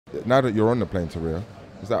Now that you're on the plane to Rio,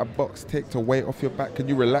 is that a box ticked, a weight off your back? Can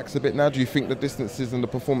you relax a bit now? Do you think the distances and the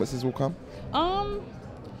performances will come?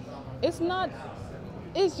 It's not.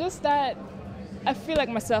 It's just that I feel like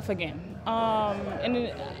myself again. I've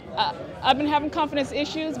been having confidence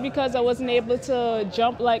issues because I wasn't able to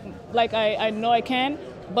jump like I know I can.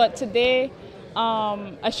 But today,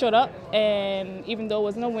 I showed up, and even though it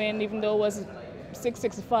wasn't a win, even though it was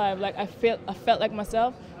 665, like I felt like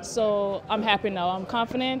myself. So I'm happy now. I'm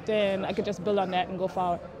confident, and I could just build on that and go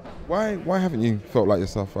forward. Why haven't you felt like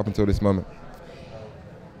yourself up until this moment?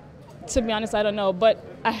 To be honest, I don't know, but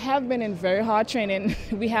I have been in very hard training.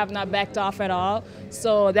 We have not backed off at all,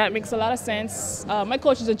 so that makes a lot of sense. My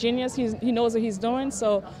coach is a genius. He knows what he's doing,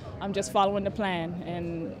 so I'm just following the plan,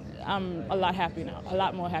 and I'm a lot happy now, a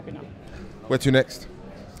lot more happy now. Where to next?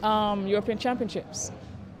 European Championships.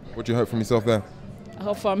 What do you hope from yourself there? I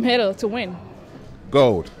hope for a medal to win.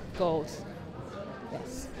 Gold. Gold.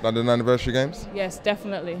 Yes. London Anniversary Games? Yes,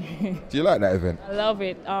 definitely. Do you like that event? I love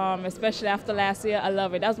it, especially after last year. I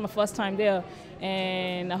love it. That was my first time there,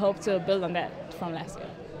 and I hope to build on that from last year.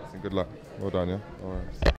 Good luck. Well done, yeah? All right.